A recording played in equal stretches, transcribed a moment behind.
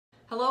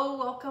Hello,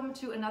 welcome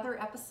to another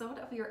episode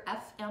of your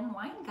FM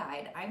Wine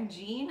Guide. I'm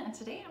Jean, and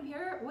today I'm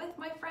here with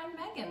my friend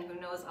Megan,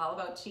 who knows all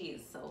about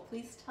cheese. So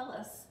please tell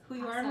us who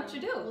you are and what you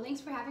do. Well,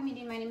 thanks for having me,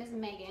 Jean. My name is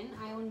Megan.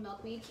 I own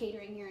MilkMade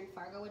Catering here in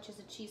Fargo, which is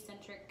a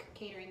cheese-centric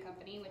catering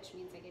company, which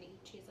means I get to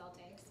eat cheese all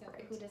day. So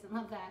who doesn't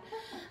love that?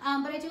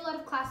 But I do a lot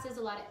of classes,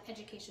 a lot of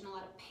education, a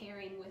lot of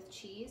pairing with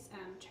cheese,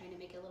 trying to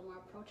make it a little more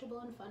approachable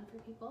and fun for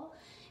people.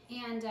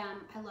 And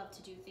I love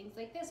to do things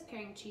like this,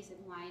 pairing cheese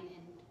and wine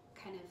and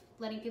kind of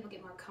letting people get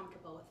more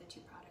comfortable with the two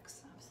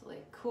products.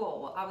 Absolutely.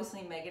 Cool. Well,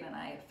 obviously Megan and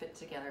I fit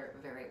together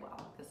very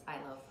well because I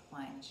love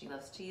wine and she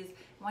loves cheese.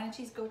 Wine and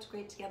cheese go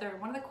great together.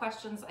 One of the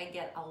questions I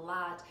get a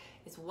lot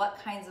is what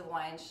kinds of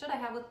wines should I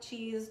have with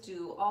cheese?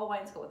 Do all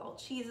wines go with all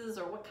cheeses,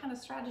 or what kind of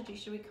strategy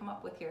should we come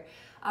up with here?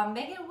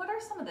 Megan, what are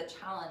some of the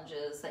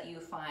challenges that you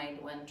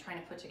find when trying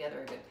to put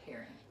together a good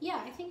pairing? Yeah,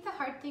 I think the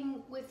hard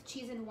thing with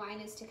cheese and wine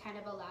is to kind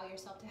of allow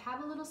yourself to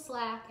have a little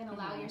slack and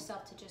allow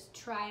yourself to just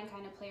try and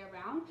kind of play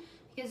around.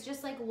 Because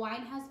just like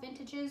wine has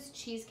vintages,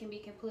 cheese can be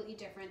completely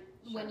different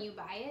when you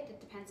buy it. It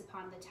depends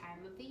upon the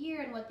time of the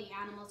year and what the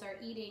animals are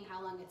eating,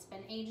 how long it's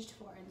been aged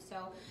for. And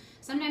so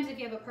sometimes if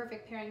you have a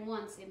perfect pairing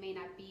once, it may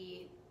not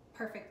be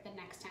perfect the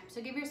next time.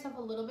 So give yourself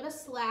a little bit of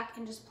slack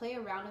and just play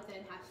around with it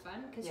and have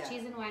fun, because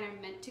cheese and wine are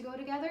meant to go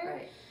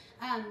together.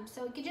 Right.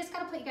 So you just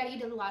gotta play. You gotta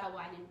eat a lot of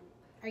wine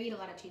or eat a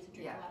lot of cheese and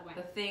drink a lot of wine.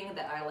 The thing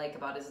that I like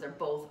about it is they're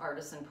both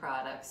artisan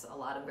products, a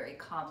lot of very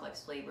complex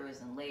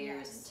flavors and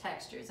layers and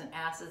textures and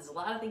acids, a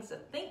lot of things to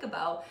think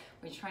about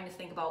when you're trying to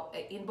think about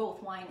in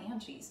both wine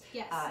and cheese.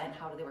 And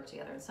how do they work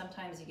together. And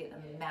sometimes you get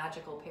a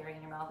magical pairing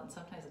in your mouth, and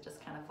sometimes it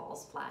just kind of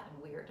falls flat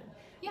and weird, and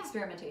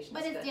experimentation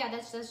but is good.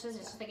 That's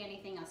just like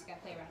anything else. You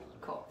gotta play around a little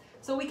bit. Cool.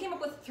 So we came up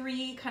with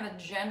three kind of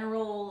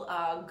general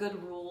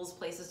good rules,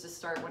 places to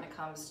start when it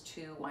comes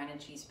to wine and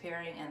cheese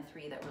pairing, and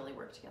three that really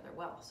work together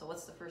well. So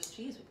what's the first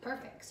cheese we've got?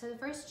 Perfect. So the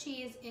first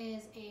cheese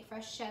is a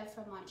fresh chev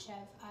from Chev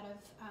out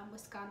of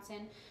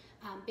Wisconsin.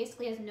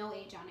 Basically has no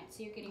age on it,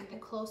 so you're getting the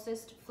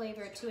closest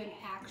flavor to an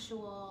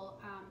actual,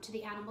 to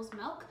the animal's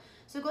milk.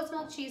 So goat's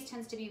milk cheese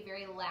tends to be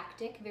very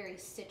lactic, very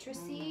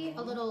citrusy,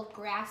 a little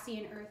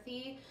grassy and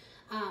earthy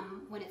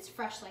when it's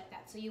fresh like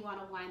that. So you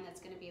want a wine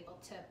that's going to be able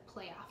to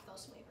play off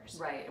those flavors.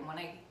 Right, and when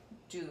I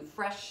do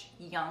fresh,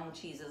 young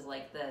cheeses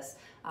like this,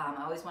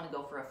 I always want to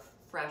go for a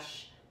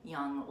fresh,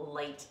 young,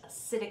 light,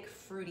 acidic,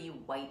 fruity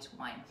white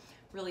wine.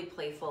 Really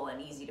playful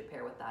and easy to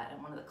pair with that,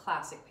 and one of the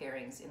classic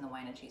pairings in the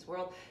wine and cheese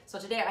world. So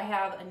today I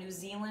have a New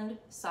Zealand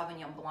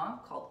Sauvignon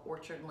Blanc called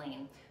Orchard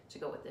Lane to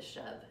go with this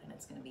chev, and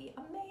it's going to be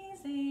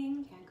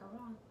amazing. Can't go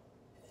wrong.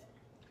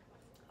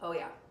 Oh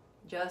yeah,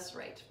 just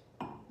right.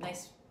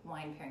 Nice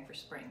wine pairing for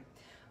spring.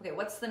 Okay,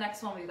 what's the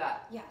next one we've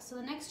got? Yeah, so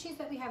the next cheese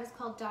that we have is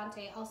called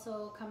Dante.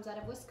 Also comes out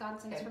of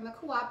Wisconsin. It's from a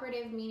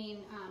cooperative,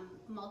 meaning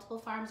multiple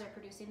farms are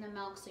producing the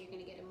milk, so you're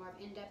going to get a more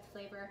in-depth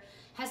flavor.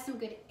 Has some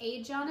good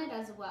age on it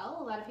as well.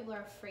 A lot of people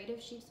are afraid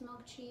of sheep's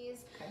milk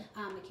cheese.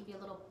 It can be a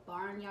little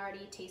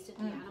barnyardy taste of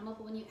the animal,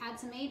 but when you add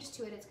some age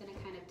to it, it's going to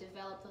kind of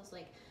develop those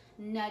like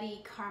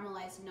nutty,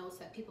 caramelized notes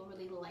that people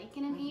really like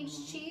in an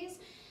aged cheese.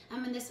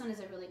 And this one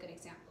is a really good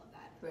example.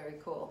 Very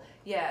cool.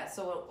 Yeah,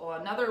 so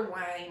another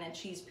wine and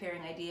cheese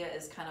pairing idea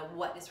is kind of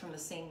what is from the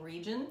same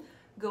region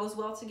goes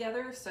well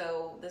together.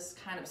 So this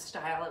kind of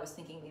style, I was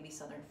thinking maybe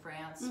southern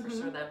France for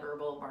sort of that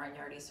herbal,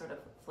 barnyardy sort of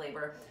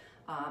flavor,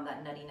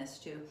 that nuttiness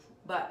too.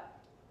 But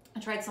I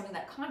tried something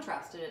that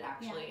contrasted it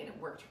actually, and it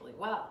worked really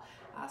well.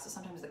 So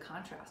sometimes the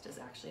contrast is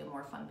actually a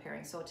more fun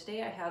pairing. So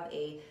today I have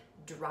a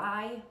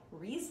dry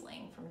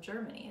Riesling from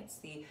Germany. It's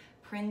the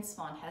Prinz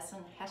von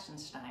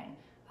Hessen-Hechenstein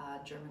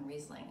German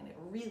Riesling, and it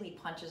really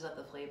punches up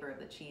the flavor of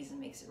the cheese and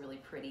makes it really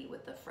pretty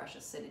with the fresh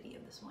acidity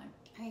of this wine.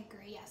 I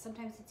agree. Yeah,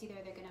 sometimes it's either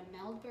they're going to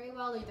meld very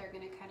well, or they're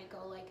going to kind of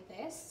go like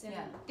this, and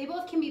they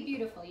both can be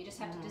beautiful. You just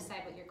have to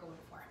decide what you're going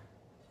for.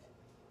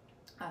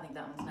 I think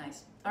that one's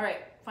nice. All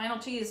right, final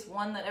cheese,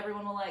 one that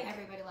everyone will like.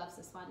 Everybody loves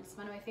this one. It's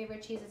one of my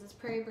favorite cheeses. It's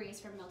Prairie Breeze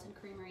from Milton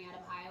Creamery out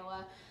of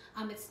Iowa.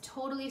 It's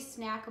totally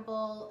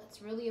snackable. It's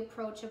really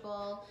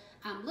approachable.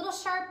 A little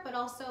sharp, but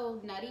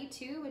also nutty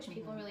too, which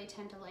people really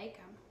tend to like.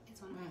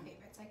 It's one of my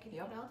favorites. I could eat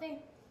it all day.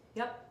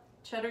 Yep.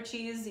 Cheddar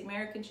cheese, the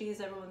American cheese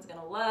everyone's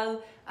gonna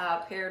love,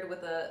 paired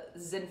with a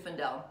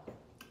Zinfandel.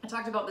 I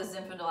talked about the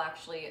Zinfandel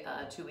actually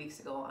 2 weeks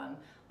ago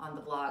on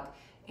the blog,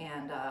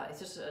 and it's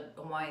just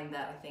a wine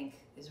that I think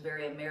is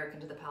very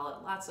American to the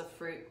palate. Lots of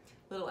fruit,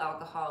 little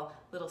alcohol,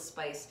 little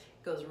spice.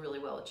 Goes really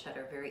well with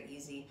cheddar, very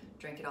easy.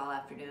 Drink it all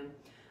afternoon.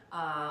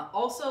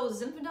 Also,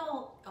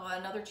 Zinfandel,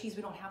 another cheese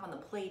we don't have on the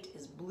plate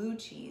is blue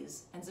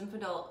cheese, and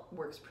Zinfandel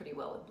works pretty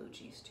well with blue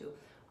cheese too.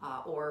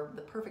 Or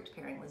the perfect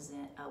pairing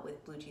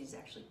with blue cheese is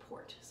actually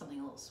port, something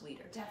a little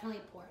sweeter.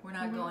 Definitely port. We're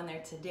not going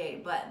there today,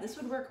 but this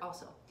would work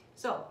also.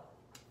 So,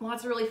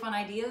 lots of really fun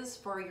ideas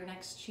for your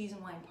next cheese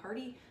and wine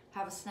party.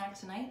 Have a snack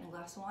tonight and a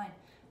glass of wine.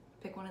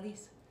 Pick one of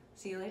these.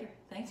 See you later.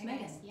 Thanks,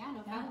 Megan. Yeah,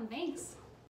 no problem. Thanks.